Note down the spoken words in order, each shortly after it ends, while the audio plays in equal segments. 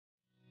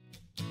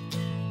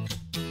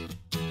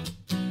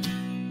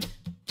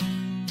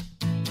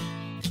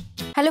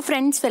Hello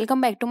friends,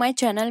 welcome back to my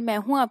channel. मैं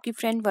हूं आपकी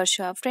फ्रेंड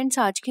वर्षा। फ्रेंड्स,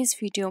 आज की इस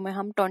वीडियो में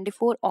हम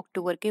 24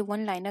 अक्टूबर के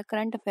वन लाइनर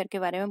करंट अफेयर के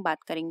बारे में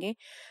बात करेंगे।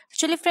 तो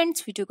चलिए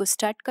फ्रेंड्स, वीडियो को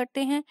स्टार्ट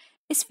करते हैं।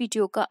 इस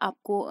वीडियो का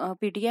आपको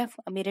पीडीएफ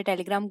मेरे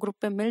टेलीग्राम ग्रुप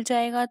पे मिल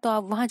जाएगा, तो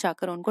आप वहां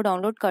जाकर उनको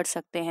डाउनलोड कर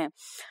सकते हैं।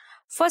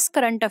 फर्स्ट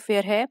करंट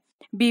अफेयर है,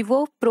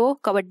 बीवो प्रो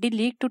कबड्डी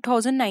लीग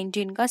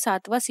 2019 का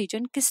 7वां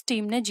सीजन किस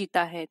टीम ने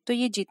जीता है? तो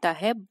ये जीता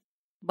है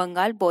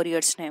बंगाल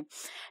वॉरियर्स ने।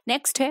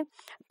 नेक्स्ट है,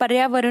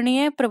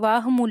 पर्यावरणीय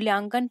प्रवाह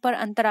मूल्यांकन पर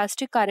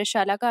अंतर्राष्ट्रीय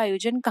कार्यशाला का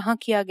आयोजन कहाँ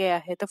किया गया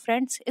है? तो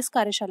फ्रेंड्स, इस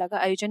कार्यशाला का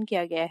आयोजन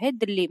किया गया है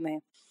दिल्ली में।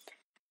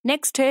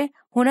 नेक्स्ट है,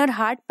 हुनर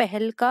हाट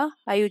पहल का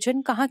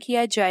आयोजन कहाँ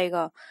किया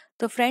जाएगा?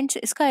 तो फ्रेंड्स,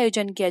 इसका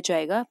आयोजन किया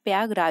जाएगा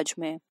प्रयागराज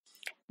में।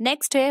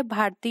 नेक्स्ट है,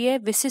 भारतीय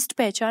विशिष्ट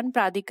पहचान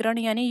प्राधिकरण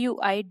यानी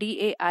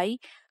UIDAI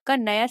का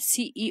नया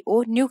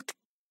CEO नियुक्त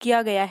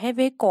किया गया है,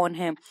 वह कौन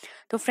है?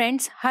 तो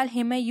फ्रेंड्स, हाल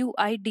ही में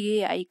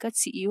UIDAI का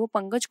CEO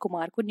पंकज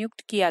कुमार को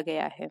नियुक्त किया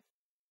गया है।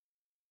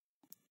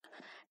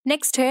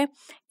 नेक्स्ट है,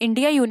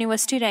 इंडिया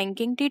यूनिवर्सिटी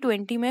रैंकिंग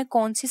T20 में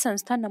कौन सी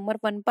संस्था नंबर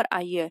 1 पर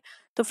आई है?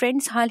 तो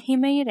फ्रेंड्स, हाल ही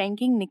में ये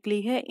रैंकिंग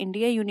निकली है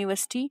इंडिया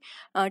यूनिवर्सिटी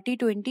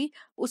T20,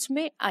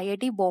 उसमें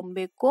IIT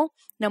बॉम्बे को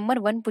नंबर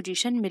 1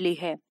 पोजीशन मिली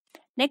है।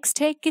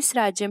 नेक्स्ट है, किस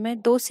राज्य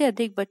में 2 से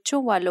अधिक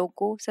बच्चों वालों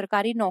को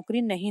सरकारी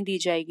नौकरी नहीं दी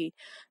जाएगी?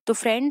 तो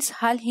फ्रेंड्स,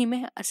 हाल ही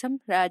में असम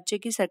राज्य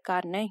की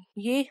सरकार ने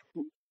ये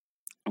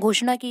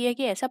घोषणा की है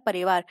कि ऐसा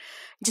परिवार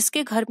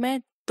जिसके घर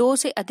में 2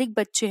 से अधिक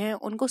बच्चे हैं,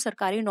 उनको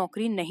सरकारी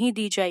नौकरी नहीं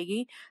दी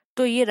जाएगी।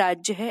 तो ये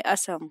राज्य है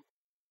असम।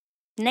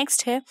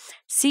 नेक्स्ट है,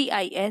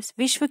 CIS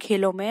विश्व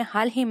खेलों में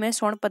हाल ही में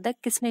स्वर्ण पदक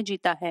किसने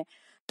जीता है?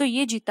 तो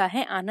ये जीता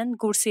है आनंद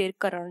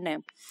गुरसेककर ने।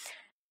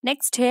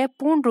 नेक्स्ट है,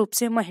 पूर्ण रूप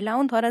से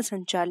महिलाओं द्वारा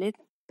संचालित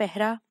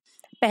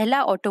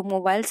पहला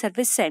ऑटोमोबाइल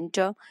सर्विस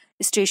सेंटर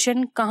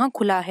स्टेशन कहाँ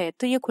खुला है?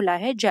 तो ये खुला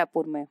है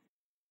जयपुर में।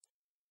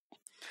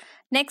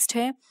 नेक्स्ट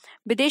है,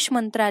 विदेश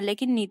मंत्रालय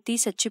की नीति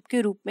सचिव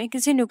के रूप में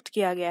किसे नियुक्त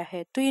किया गया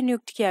है? तो ये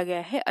नियुक्त किया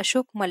गया है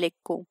अशोक मलिक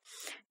को।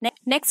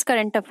 नेक्स्ट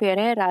करंट अफेयर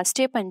है,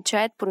 राष्ट्रीय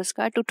पंचायत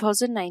पुरस्कार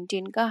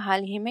 2019 का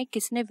हाल ही में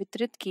किसने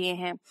वितरित किए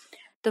हैं?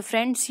 तो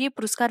फ्रेंड्स, ये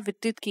पुरस्कार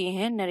वितरित किए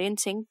हैं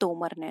नरेंद्र सिंह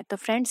तोमर ने। तो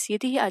फ्रेंड्स, ये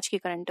थी आज के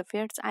करंट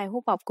अफेयर्स। आई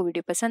होप आपको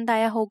वीडियो पसंद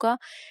आया होगा।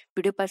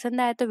 वीडियो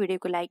पसंद आया तो वीडियो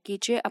को लाइक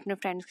कीजिए, अपने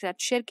फ्रेंड्स के साथ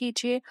शेयर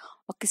कीजिए,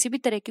 और किसी भी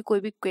तरह की कोई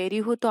भी क्वेरी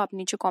हो तो आप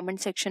नीचे कमेंट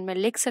सेक्शन में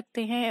लिख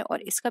सकते हैं,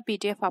 और इसका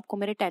PDF आपको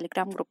मेरे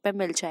टेलीग्राम ग्रुप पे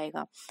मिल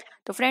जाएगा।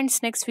 तो फ्रेंड्स,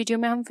 नेक्स्ट वीडियो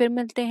में हम फिर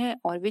मिलते हैं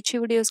और भी अच्छी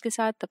वीडियोस के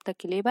साथ। तब तक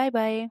के लिए बाय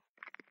बाय।